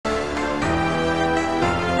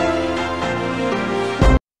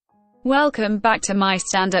Welcome back to my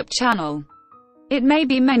stand-up channel. It may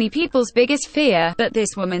be many people's biggest fear, but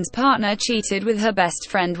this woman's partner cheated with her best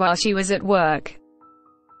friend while she was at work.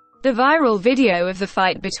 The viral video of the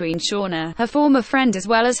fight between Shauna, her former friend as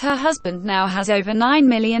well as her husband now has over 9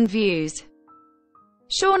 million views.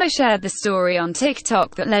 Shauna shared the story on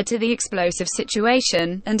TikTok that led to the explosive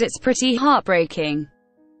situation, and it's pretty heartbreaking.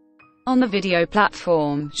 On the video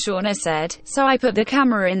platform, Shauna said, "So I put the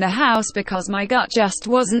camera in the house because my gut just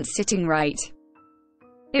wasn't sitting right.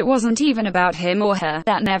 It wasn't even about him or her,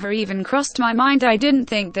 that never even crossed my mind. I didn't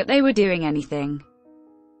think that they were doing anything.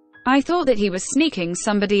 I thought that he was sneaking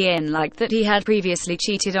somebody in, like that he had previously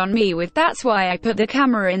cheated on me with, that's why I put the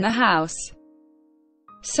camera in the house.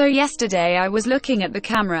 So yesterday I was looking at the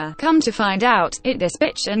camera, come to find out, it this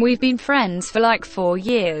bitch, and we've been friends for like 4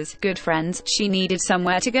 years, good friends, she needed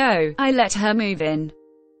somewhere to go, I let her move in.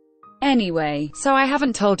 Anyway, so I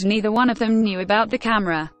haven't told neither one of them knew about the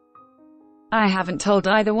camera. I haven't told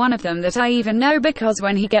either one of them that I even know, because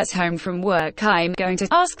when he gets home from work I'm going to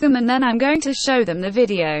ask them and then I'm going to show them the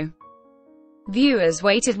video." Viewers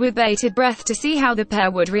waited with bated breath to see how the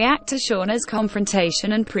pair would react to Shauna's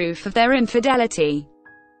confrontation and proof of their infidelity.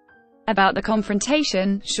 About the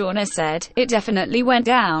confrontation, Shauna said, "It definitely went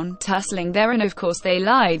down, tussling there, and of course they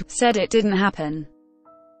lied, said it didn't happen.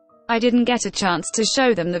 I didn't get a chance to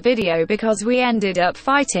show them the video because we ended up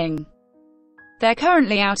fighting. They're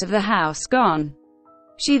currently out of the house, gone."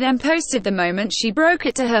 She then posted the moment she broke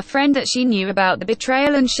it to her friend that she knew about the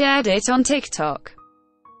betrayal and shared it on TikTok.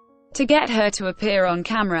 To get her to appear on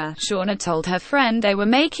camera, Shauna told her friend they were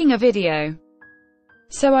making a video.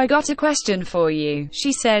 "So I got a question for you,"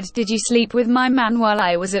 she said, "did you sleep with my man while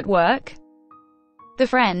I was at work?" The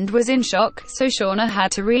friend was in shock, so Shauna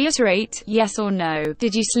had to reiterate, "Yes or no,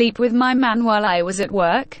 did you sleep with my man while I was at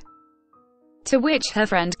work?" To which her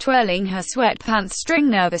friend, twirling her sweatpants string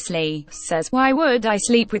nervously, says, "Why would I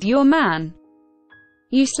sleep with your man?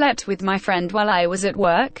 You slept with my friend while I was at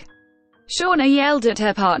work?" Shauna yelled at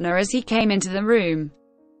her partner as he came into the room.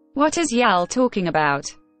 "What is y'all talking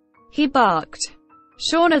about?" he barked.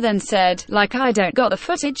 Shauna then said, "Like I don't got the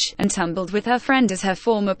footage," and tumbled with her friend as her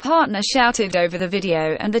former partner shouted over the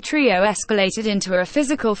video, and the trio escalated into a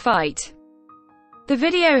physical fight. The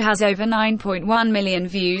video has over 9.1 million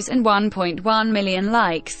views and 1.1 million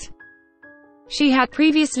likes. She had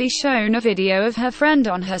previously shown a video of her friend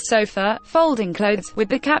on her sofa, folding clothes, with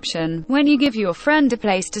the caption, "When you give your friend a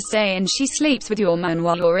place to stay and she sleeps with your man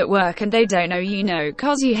while you're at work and they don't know you know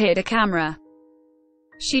 'cause you hid a camera."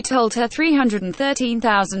 She told her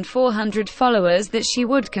 313,400 followers that she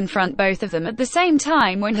would confront both of them at the same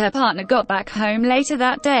time when her partner got back home later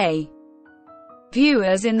that day.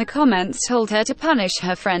 Viewers in the comments told her to punish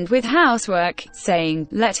her friend with housework, saying,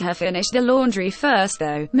 "Let her finish the laundry first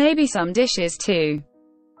though, maybe some dishes too.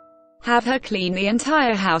 Have her clean the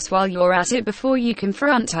entire house while you're at it before you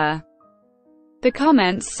confront her." The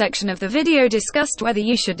comments section of the video discussed whether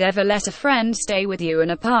you should ever let a friend stay with you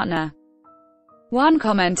and a partner. One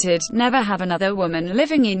commented, "Never have another woman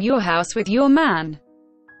living in your house with your man."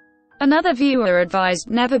 Another viewer advised,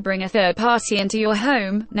 "Never bring a third party into your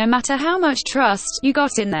home, no matter how much trust you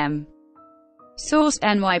got in them." Source: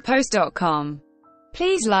 nypost.com.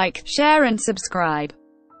 Please like, share and subscribe.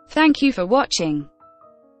 Thank you for watching.